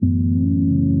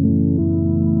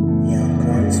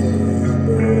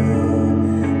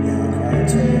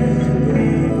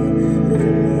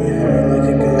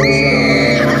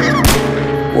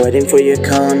Waiting for your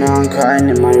call, now I'm crying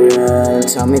in my room.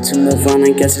 Tell me to move on,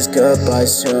 I guess it's goodbye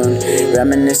soon.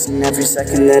 Reminiscing every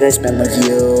second that I spent with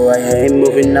you. I hate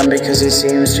moving on because it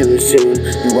seems too soon.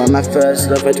 You are my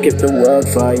first love, I'd give the world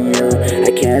for you.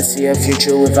 I can't see a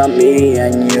future without me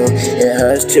and you. It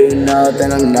hurts to know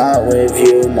that I'm not with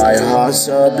you. My heart's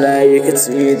so black, you could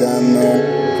see the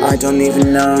moon. I don't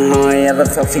even know how I ever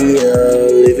felt for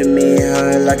you. Leaving me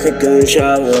hurt like a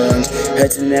gunshot wound.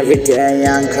 Hurting every day,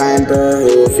 I'm crying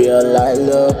boo. Feel like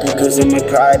Lil because I'm a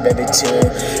crybaby too.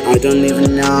 I don't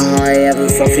even know how I ever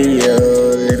felt for you.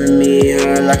 Leaving me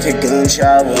hurt like a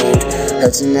gunshot wound.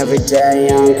 Hurting every day,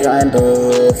 I'm crying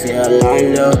boo. Feel like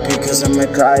Lil because I'm a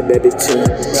crybaby too.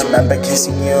 Remember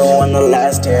kissing you on the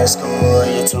last day of school.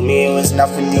 You told me it was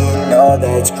nothing, you know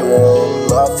that's cruel.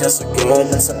 Love feels so good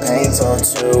and so painful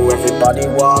too. Everybody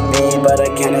want me, but I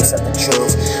can't accept the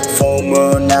truth. Full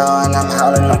moon now and I'm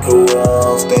howling like a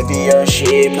wolf. Baby, you're a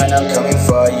sheep and I'm coming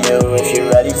for you. If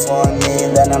you're ready for me,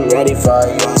 then I'm ready for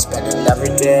you. I'm spending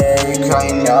every day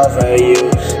crying over you.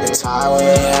 The time we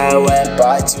had went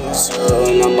by too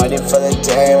soon. I'm waiting for the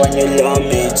day when you love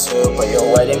me too. But you're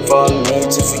waiting for me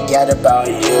to forget about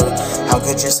you. How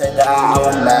could you say that I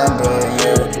remember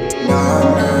you?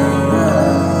 No.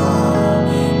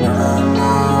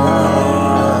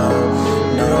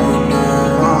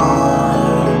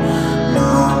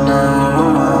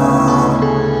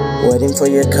 Waiting for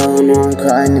your call, now I'm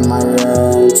crying in my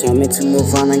room. Tell me to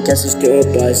move on, I guess it's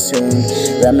goodbye soon.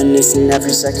 Reminiscing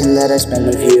every second that I spent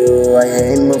with you. I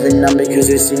hate moving on because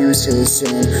it seems too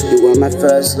soon. You were my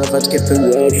first love, I'd give the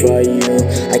world for you.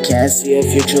 I can't see a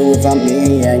future without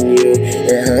me and you.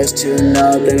 It hurts to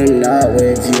know that I'm not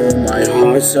with you. My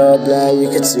heart's so black, you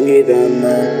could see the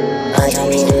moon. I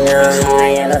don't even know how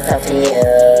I ever felt for you.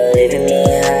 Leaving me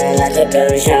hurt like a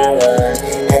gunshot wound.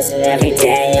 Hurting every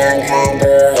day, I'm crying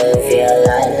boo. Feel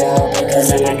like no,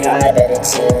 because I'm a crybaby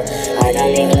too. I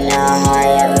don't even know how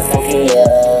I ever felt for you.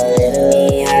 Leaving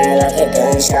me hurt like a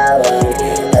gunshot wound.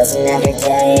 Hurting every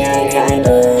day, I'm crying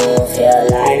boo. Feel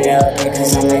like no,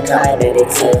 because I'm a crybaby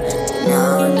too.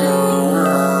 No,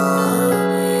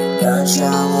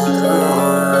 gunshot won't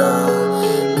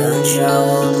blow. Gunshot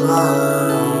won't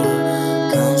blow.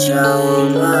 Gunshot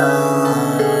won't blow.